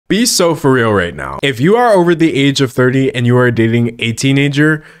Be so for real right now. If you are over the age of 30 and you are dating a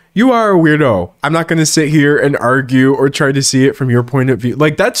teenager, you are a weirdo. I'm not going to sit here and argue or try to see it from your point of view.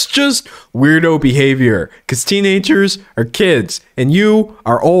 Like, that's just weirdo behavior, because teenagers are kids and you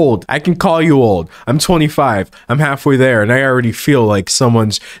are old. I can call you old. I'm 25. I'm halfway there and I already feel like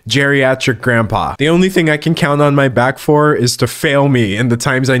someone's geriatric grandpa. The only thing I can count on my back for is to fail me in the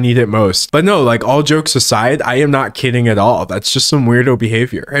times I need it most. But no, like, all jokes aside, I am not kidding at all. That's just some weirdo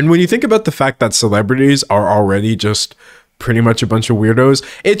behavior. And when you think about the fact that celebrities are already just pretty much a bunch of weirdos,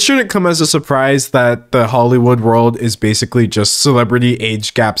 it shouldn't come as a surprise that the Hollywood world is basically just celebrity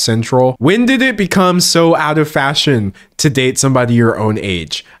age gap central. When did it become so out of fashion to date somebody your own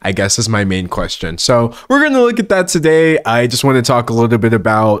age, I guess, is my main question. So we're going to look at that today. I just want to talk a little bit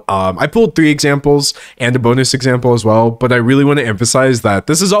about, I pulled 3 examples and a bonus example as well, but I really want to emphasize that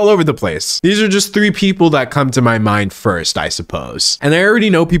this is all over the place. These are just 3 people that come to my mind first, I suppose. And I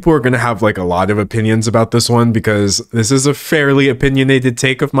already know people are going to have like a lot of opinions about this one because this is a fairly opinionated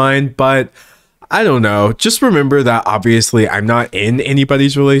take of mine, but I don't know. Just remember that obviously I'm not in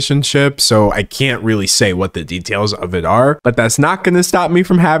anybody's relationship, so I can't really say what the details of it are, but that's not going to stop me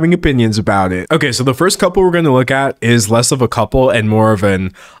from having opinions about it. Okay, so the first couple we're going to look at is less of a couple and more of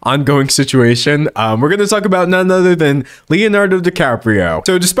an ongoing situation. We're going to talk about none other than Leonardo DiCaprio.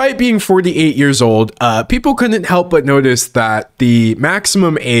 So despite being 48 years old, people couldn't help but notice that the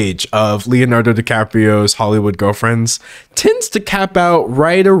maximum age of Leonardo DiCaprio's Hollywood girlfriends tends to cap out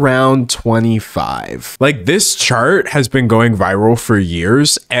right around 25. Like, this chart has been going viral for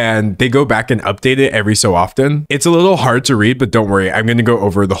years and they go back and update it every so often. It's a little hard to read, but don't worry, I'm going to go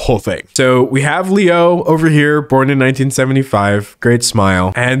over the whole thing. So we have Leo over here, born in 1975, great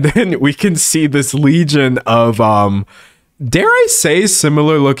smile. And then we can see this legion of, dare I say,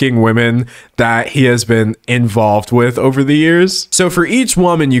 similar looking women that he has been involved with over the years. So for each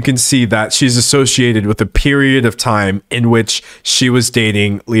woman, you can see that she's associated with a period of time in which she was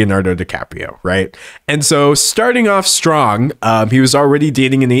dating Leonardo DiCaprio, right? And so starting off strong, he was already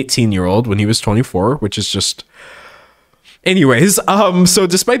dating an 18-year-old when he was 24, which is just... Anyways, so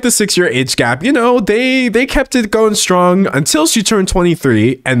despite the 6-year age gap, you know, they kept it going strong until she turned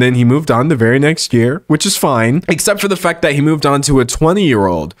 23, and then he moved on the very next year, which is fine, except for the fact that he moved on to a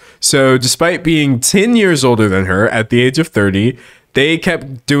 20-year-old. So despite being 10 years older than her at the age of 30, they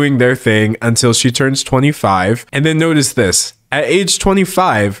kept doing their thing until she turns 25. And then notice this, at age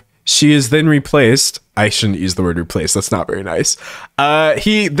 25, she is then replaced. I shouldn't use the word replace. That's not very nice.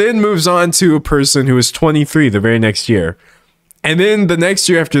 He then moves on to a person who is 23 the very next year. And then the next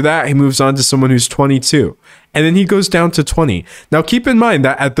year after that, he moves on to someone who's 22. And then he goes down to 20. Now, keep in mind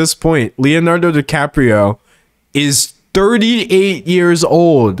that at this point, Leonardo DiCaprio is 38 years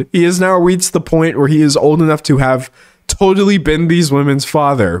old. He has now reached the point where he is old enough to have totally been these women's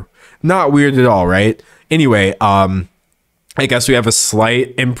father. Not weird at all, right? Anyway, I guess we have a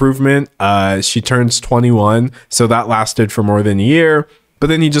slight improvement. She turns 21, so that lasted for more than a year. But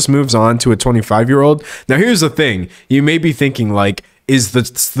then he just moves on to a 25-year-old. Now, here's the thing. You may be thinking, like, is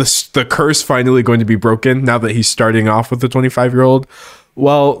the curse finally going to be broken now that he's starting off with the 25-year-old?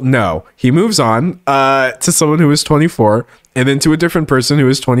 Well, no. He moves on to someone who is 24 and then to a different person who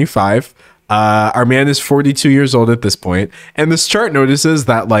is 25. Our man is 42 years old at this point. And this chart notices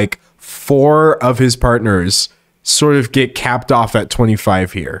that, like, 4 of his partners sort of get capped off at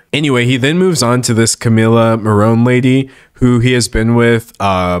 25 here. Anyway, he then moves on to this Camila Morone lady who he has been with,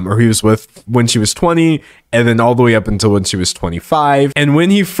 or he was with when she was 20, and then all the way up until when she was 25. And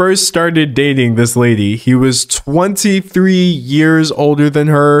when he first started dating this lady, he was 23 years older than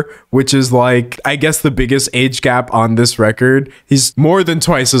her, which is like, I guess, the biggest age gap on this record. He's more than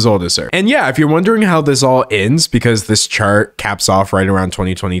twice as old as her. And yeah, if you're wondering how this all ends, because this chart caps off right around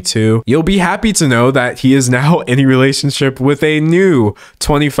 2022, you'll be happy to know that he is now in a relationship with a new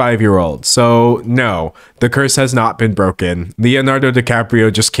 25-year-old. So no, the curse has not been broken. Leonardo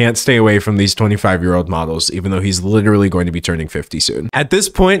DiCaprio just can't stay away from these 25-year-old models, even though he's literally going to be turning 50 soon. At this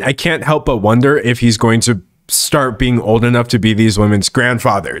point, I can't help but wonder if he's going to start being old enough to be these women's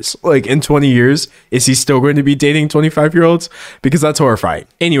grandfathers. Like, in 20 years, is he still going to be dating 25-year-olds? Because that's horrifying.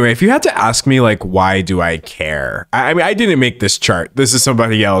 Anyway, if you had to ask me, like, why do I care? I mean, I didn't make this chart. This is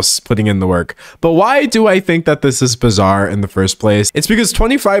somebody else putting in the work. But why do I think that this is bizarre in the first place? It's because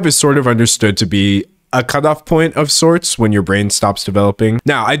 25 is sort of understood to be a cutoff point of sorts when your brain stops developing.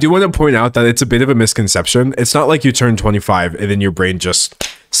 Now, I do want to point out that it's a bit of a misconception. It's not like you turn 25 and then your brain just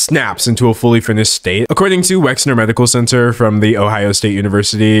snaps into a fully finished state. According to Wexner Medical Center from the Ohio State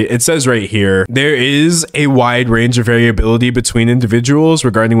University, it says right here, there is a wide range of variability between individuals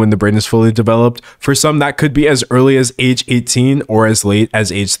regarding when the brain is fully developed. For some, that could be as early as age 18 or as late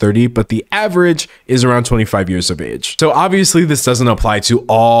as age 30, but the average is around 25 years of age. So obviously this doesn't apply to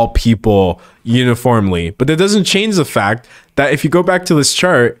all people uniformly, but it doesn't change the fact that if you go back to this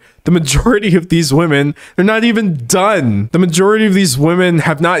chart, the majority of these women, they're not even done. The majority of these women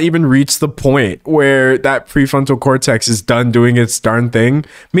have not even reached the point where that prefrontal cortex is done doing its darn thing.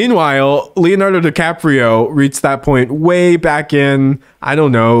 Meanwhile, Leonardo DiCaprio reached that point way back in, I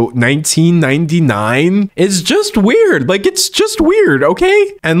don't know, 1999. It's just weird. Like, it's just weird,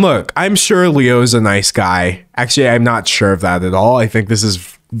 okay? And look, I'm sure Leo's a nice guy. Actually, I'm not sure of that at all. I think this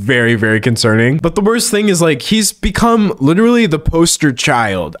is very, very concerning. But the worst thing is, like, he's become literally the poster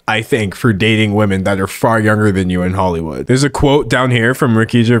child, I think, for dating women that are far younger than you in Hollywood. There's a quote down here from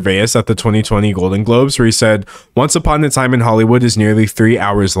Ricky Gervais at the 2020 Golden Globes where he said, "Once Upon a Time in Hollywood is nearly 3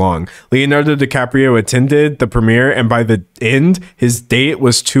 hours long. Leonardo DiCaprio attended the premiere, and by the end, his date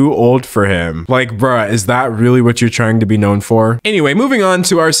was too old for him." Like, bruh, is that really what you're trying to be known for? Anyway, moving on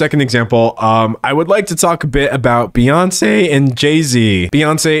to our second example, I would like to talk a bit about Beyonce and Jay-Z.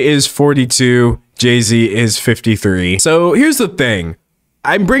 Beyonce is 42, Jay-Z is 53. So here's the thing.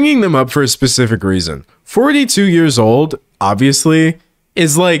 I'm bringing them up for a specific reason. 42 years old, obviously,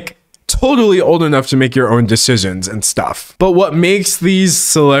 is like totally old enough to make your own decisions and stuff. But what makes these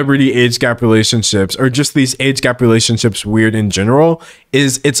celebrity age gap relationships, or just these age gap relationships, weird in general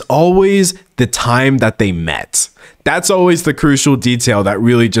is it's always the time that they met. That's always the crucial detail that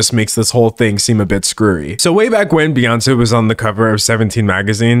really just makes this whole thing seem a bit screwy. So way back when, Beyonce was on the cover of 17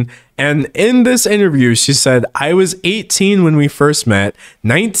 magazine, and in this interview, she said, "I was 18 when we first met,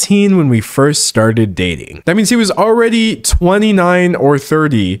 19 when we first started dating." That means he was already 29 or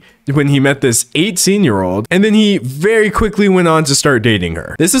 30 when he met this 18-year-old, and then he very quickly went on to start dating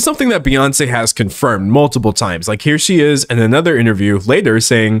her. This is something that Beyonce has confirmed multiple times. Like, here she is in another interview later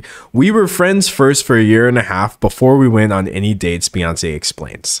saying, "We were friends first for a year and a half before we went on any dates," Beyonce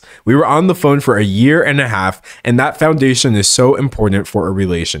explains. "We were on the phone for a year and a half, and that foundation is so important for a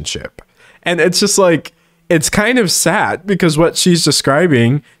relationship." And it's just like, it's kind of sad because what she's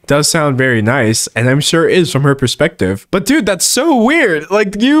describing does sound very nice, and I'm sure is from her perspective. But dude, that's so weird.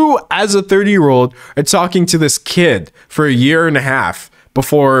 Like, you as a 30-year-old are talking to this kid for a year and a half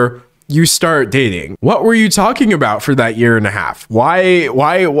before you start dating. What were you talking about for that year and a half? Why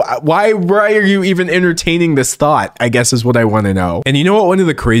are you even entertaining this thought, I guess, is what I want to know. And you know what one of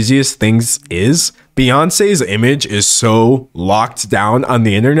the craziest things is? Beyonce's image is so locked down on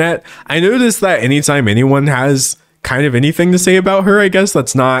the internet. I noticed that anytime anyone has kind of anything to say about her, I guess,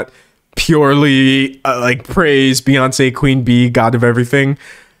 that's not purely like praise, Beyonce, Queen Bee, God of everything,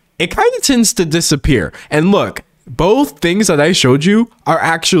 it kind of tends to disappear. And look, both things that I showed you are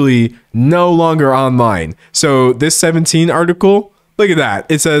actually no longer online. So this 17 article, look at that.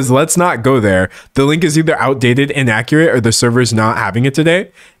 It says, "Let's not go there. The link is either outdated, inaccurate, or the server's not having it today."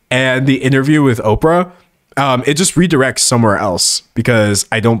 And the interview with Oprah, it just redirects somewhere else because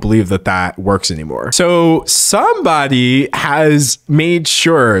I don't believe that that works anymore. So somebody has made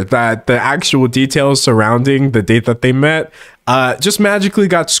sure that the actual details surrounding the date that they met just magically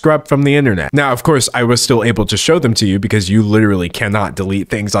got scrubbed from the internet. Now, of course, I was still able to show them to you because you literally cannot delete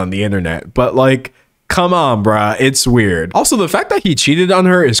things on the internet. But like, come on, bruh, it's weird. Also, the fact that he cheated on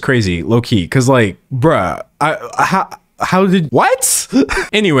her is crazy, low key, because like, bruh, how did what?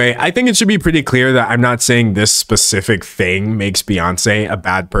 Anyway, I think it should be pretty clear that I'm not saying this specific thing makes Beyonce a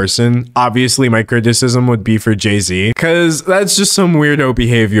bad person. Obviously, my criticism would be for Jay-Z because that's just some weirdo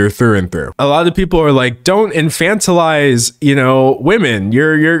behavior through and through. A lot of people are like, don't infantilize, you know, women.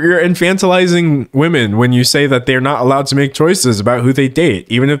 You're infantilizing women when you say that they're not allowed to make choices about who they date,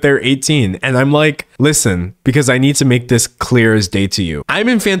 even if they're 18. And I'm like, listen, because I need to make this clear as day to you. I'm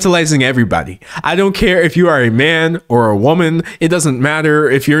infantilizing everybody. I don't care if you are a man or a woman. It doesn't matter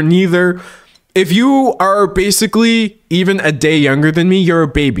if you're neither. If you are basically even a day younger than me, you're a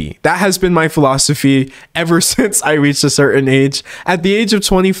baby. That has been my philosophy ever since I reached a certain age. At the age of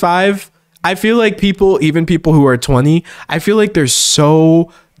 25, I feel like people, even people who are 20, I feel like they're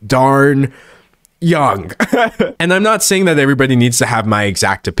so darn young. And I'm not saying that everybody needs to have my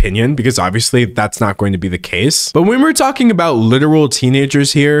exact opinion because obviously that's not going to be the case. But when we're talking about literal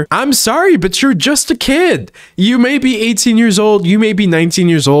teenagers here, I'm sorry, but you're just a kid. You may be 18 years old, you may be 19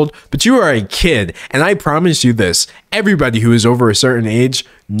 years old, but you are a kid. And I promise you this, everybody who is over a certain age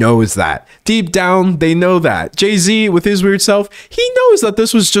knows that. Deep down, they know that. Jay-Z, with his weird self, he knows that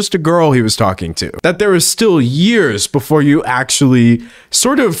this was just a girl he was talking to. That there was still years before you actually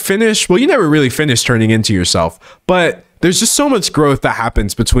sort of finish. Well, you never really finish turning into yourself, but there's just so much growth that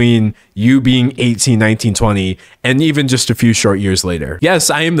happens between you being 18, 19, 20, and even just a few short years later. Yes,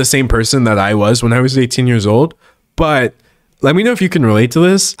 I am the same person that I was when I was 18 years old, but let me know if you can relate to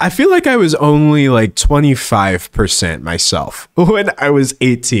this. I feel like I was only like 25% myself when I was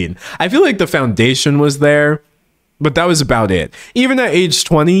 18. I feel like the foundation was there, but that was about it. Even at age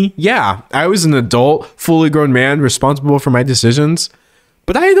 20, yeah, I was an adult, fully grown man responsible for my decisions.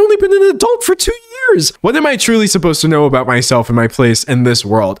 But I had only been an adult for 2 years. What am I truly supposed to know about myself and my place in this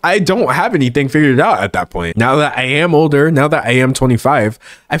world? I don't have anything figured out at that point. Now that I am older, now that I am 25,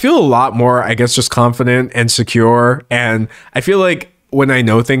 I feel a lot more, I guess, just confident and secure. And I feel like when I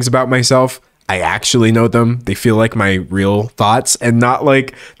know things about myself, I actually know them. They feel like my real thoughts and not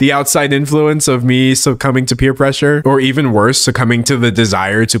like the outside influence of me succumbing to peer pressure, or even worse, succumbing to the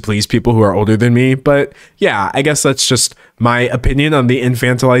desire to please people who are older than me. But yeah, I guess that's just my opinion on the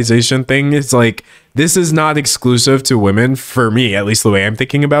infantilization thing. It's like, this is not exclusive to women, for me, at least the way I'm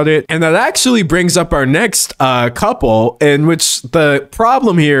thinking about it. And that actually brings up our next couple, in which the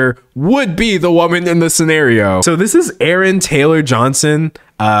problem here would be the woman in the scenario. So this is Aaron Taylor Johnson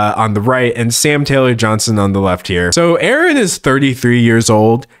on the right and Sam Taylor Johnson on the left here. So Aaron is 33 years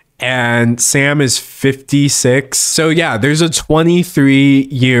old and Sam is 56. So yeah, there's a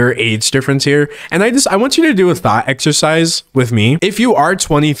 23-year age difference here. And I want you to do a thought exercise with me. If you are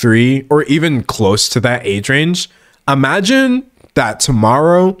 23 or even close to that age range, imagine that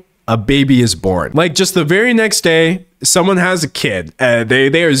tomorrow a baby is born. Like just the very next day, someone has a kid.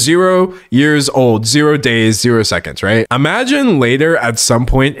 They are 0 years old, 0 days, 0 seconds, right? Imagine later at some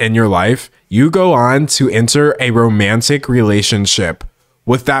point in your life, you go on to enter a romantic relationship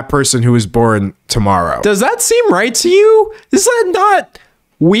with that person who is born tomorrow. Does that seem right to you? Is that not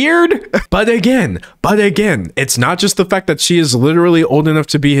weird? But again, it's not just the fact that she is literally old enough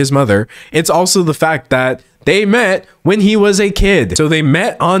to be his mother. It's also the fact that they met when he was a kid. So they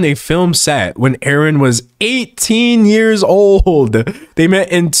met on a film set when Aaron was 18 years old. They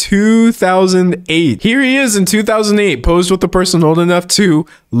met in 2008. Here he is in 2008, posed with a person old enough to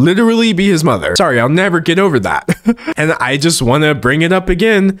literally be his mother. Sorry, I'll never get over that. And I just want to bring it up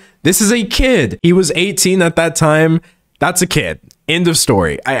again. This is a kid. He was 18 at that time. That's a kid. End of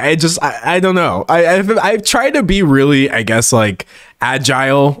story. I don't know. I've tried to be really, I guess, like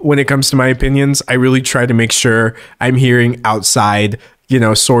agile when it comes to my opinions. I really try to make sure I'm hearing outside,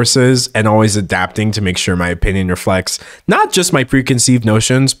 sources and always adapting to make sure my opinion reflects not just my preconceived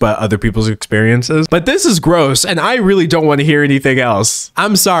notions, but other people's experiences. But this is gross and I really don't want to hear anything else.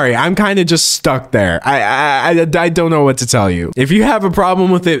 I'm sorry. I'm kind of just stuck there. I don't know what to tell you. If you have a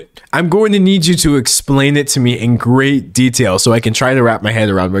problem with it, I'm going to need you to explain it to me in great detail so I can try to wrap my head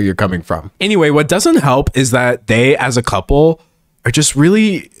around where you're coming from. Anyway, what doesn't help is that they as a couple are just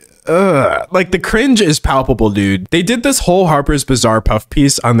really like the cringe is palpable, dude. They did this whole Harper's Bazaar puff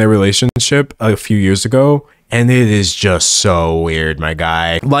piece on their relationship a few years ago, and it is just so weird, my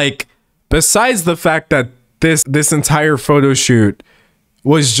guy. Like, besides the fact that this entire photo shoot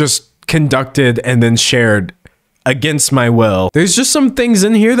was just conducted and then shared against my will, there's just some things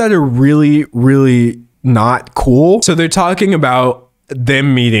in here that are really, really not cool. So they're talking about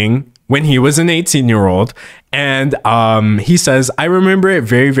them meeting when he was an 18-year-old. And he says, I remember it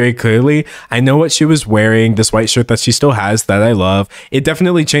very, very clearly. I know what she was wearing, this white shirt that she still has that I love. It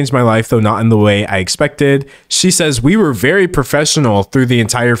definitely changed my life, though not in the way I expected. She says, we were very professional through the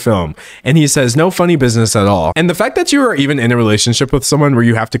entire film. And he says, no funny business at all. And the fact that you are even in a relationship with someone where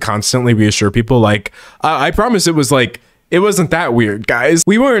you have to constantly reassure people like, I promise it wasn't that weird, guys.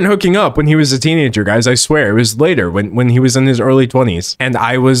 We weren't hooking up when he was a teenager, guys. I swear. It was later when he was in his early 20s and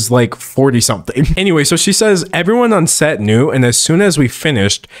I was like 40 something. Anyway, so she says, everyone on set knew. And as soon as we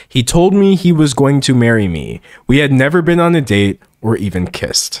finished, he told me he was going to marry me. We had never been on a date or even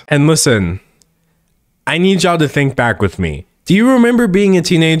kissed. And listen, I need y'all to think back with me. Do you remember being a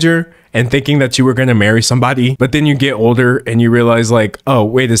teenager and thinking that you were going to marry somebody, but then you get older and you realize like, oh,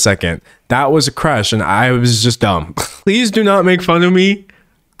 wait a second, that was a crush and I was just dumb. Please do not make fun of me.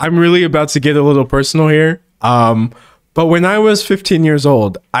 I'm really about to get a little personal here. But when I was 15 years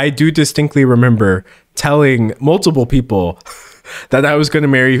old, I do distinctly remember telling multiple people that I was going to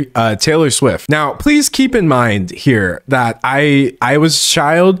marry Taylor Swift. Now, please keep in mind here that I was a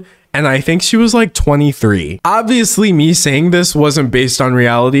child and I think she was like 23. Obviously, me saying this wasn't based on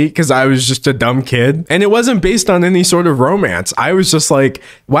reality because I was just a dumb kid, and it wasn't based on any sort of romance. I was just like,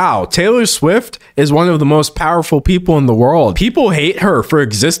 wow, Taylor Swift is one of the most powerful people in the world. People hate her for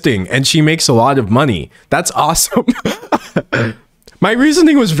existing, and she makes a lot of money. That's awesome. My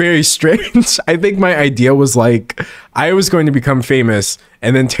reasoning was very strange. I think my idea was like, I was going to become famous,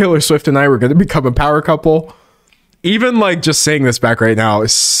 and then Taylor Swift and I were going to become a power couple. Even like just saying this back right now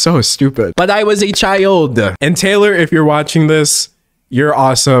is so stupid. But I was a child. And Taylor, if you're watching this, you're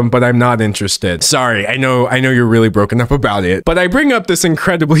awesome, but I'm not interested. Sorry, I know you're really broken up about it. But I bring up this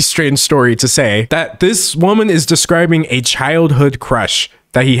incredibly strange story to say that this woman is describing a childhood crush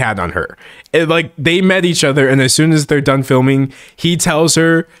that he had on her. Like, they met each other, and as soon as they're done filming, he tells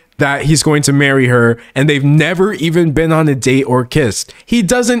her that he's going to marry her, and they've never even been on a date or kissed. He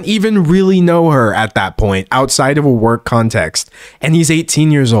doesn't even really know her at that point outside of a work context, and he's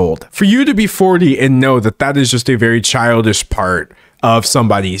 18 years old. For you to be 40 and know that that is just a very childish part of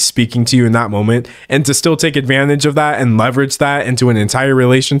somebody speaking to you in that moment, and to still take advantage of that and leverage that into an entire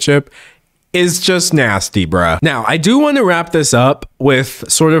relationship is just nasty, bruh. Now, I do want to wrap this up with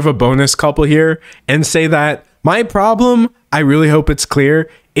sort of a bonus couple here and say that my problem, I really hope it's clear,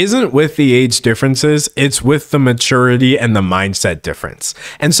 isn't with the age differences, it's with the maturity and the mindset difference.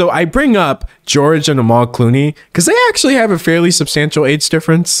 And so I bring up George and Amal Clooney because they actually have a fairly substantial age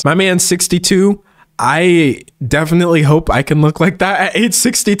difference. My man's 62. I definitely hope I can look like that at age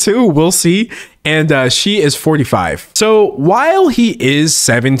 62. We'll see. And she is 45. So while he is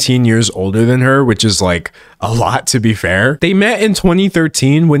 17 years older than her, which is like a lot to be fair, they met in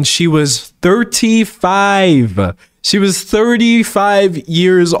 2013 when she was 35. She was 35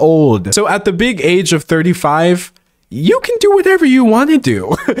 years old. So at the big age of 35, you can do whatever you want to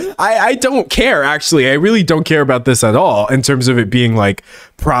do. I don't care, actually. I really don't care about this at all in terms of it being like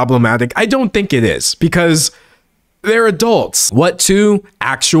problematic. I don't think it is because they're adults. What two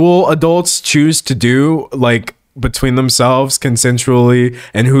actual adults choose to do, like between themselves consensually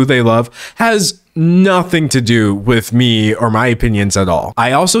and who they love, has nothing to do with me or my opinions at all.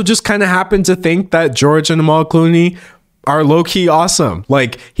 I also just kind of happen to think that George and Amal Clooney are low-key awesome.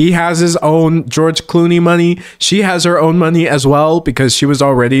 Like, he has his own George Clooney money. She has her own money as well because she was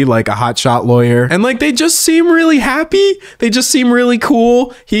already like a hotshot lawyer. And like, they just seem really happy. They just seem really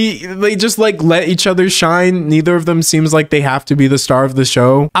cool. They just like let each other shine. Neither of them seems like they have to be the star of the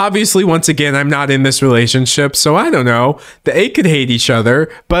show. Obviously, once again, I'm not in this relationship, so I don't know. They could hate each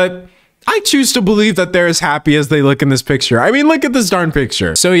other, but I choose to believe that they're as happy as they look in this picture. I mean, look at this darn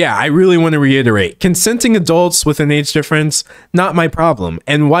picture. So yeah, I really want to reiterate, consenting adults with an age difference, not my problem.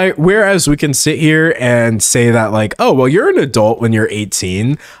 And whereas we can sit here and say that like, oh, well, you're an adult when you're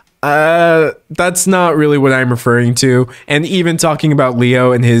 18. That's not really what I'm referring to. And even talking about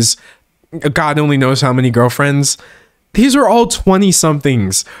Leo and his God only knows how many girlfriends, these are all 20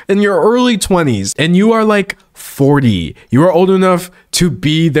 somethings in your early 20s, and you are like 40. You are old enough to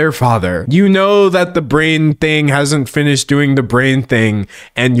be their father. You know that the brain thing hasn't finished doing the brain thing,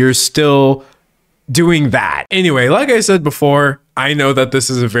 and you're still doing that. Anyway, like I said before, I know that this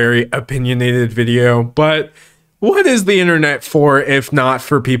is a very opinionated video, but what is the internet for if not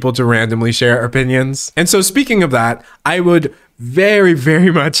for people to randomly share opinions? And so speaking of that, I would very,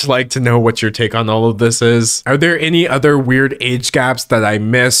 very much like to know what your take on all of this is. Are there any other weird age gaps that I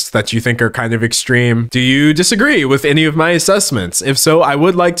missed that you think are kind of extreme? Do you disagree with any of my assessments? If so, I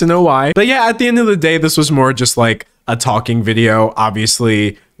would like to know why. But yeah, at the end of the day, this was more just like a talking video.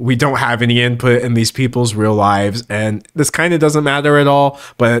 Obviously, we don't have any input in these people's real lives, and this kind of doesn't matter at all.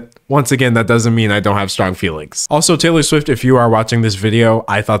 But once again, that doesn't mean I don't have strong feelings. Also, Taylor Swift, if you are watching this video,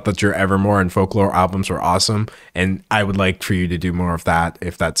 I thought that your Evermore and Folklore albums were awesome, and I would like for you to do more of that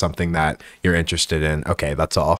if that's something that you're interested in. Okay, that's all.